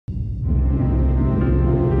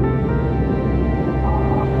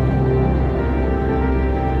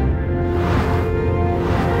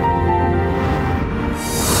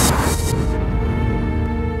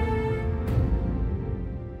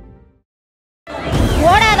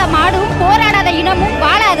போராடாத மாடும் போராடாத இனமும்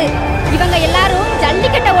வாழாது. இவங்க எல்லாரும்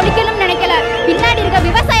ஜல்லிக்கட்டை ஒழிக்கணும்னு நினைக்கல, பின்னாடி இருக்க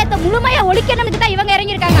விவசாயத்தை முழுமையா ஒழிக்கணும்னு தான் இவங்க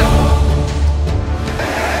இறங்கியிருக்காங்க.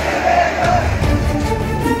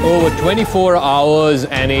 Over 24 hours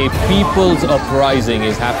and a people's uprising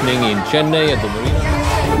is happening in Chennai at the Marina.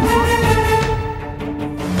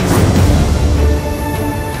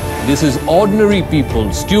 This is ordinary people,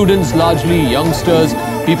 students, largely youngsters,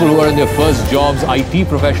 people who are in their first jobs, IT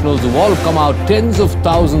professionals who all come out, tens of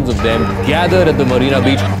thousands of them gathered at the Marina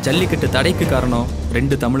Beach. Jallikattu தடைக்கு காரணம்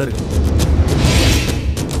 2 தமிழர்கள்.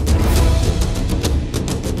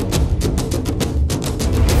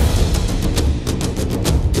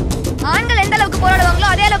 ஆண்கள் எந்த அளவுக்கு போராடுவாங்களோ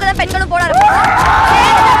அதே அளவுக்கு தான் பெண்களும் போராடுவாங்க.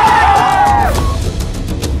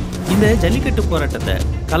 இந்த ஜல்லிக்கட்டு போராட்டத்தை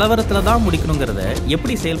கலவரத்துல தான் முடிக்கணுங்கிறத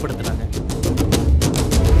எப்படி செயல்படுத்துறாங்க?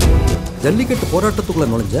 ஜல்லிக்கட்டு போராட்டத்துக்குள்ள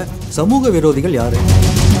நுழைஞ்ச சமூக விரோதிகள் யாரு?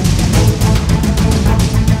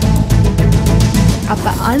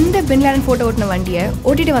 அப்ப அந்த பின் லேடன் போட்டோ ஓட்டின வண்டியை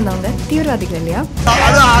ஓட்டிட்டு வந்தவங்க தீவிரவாதிகள் இல்லையா?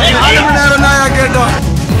 கேட்டோம்.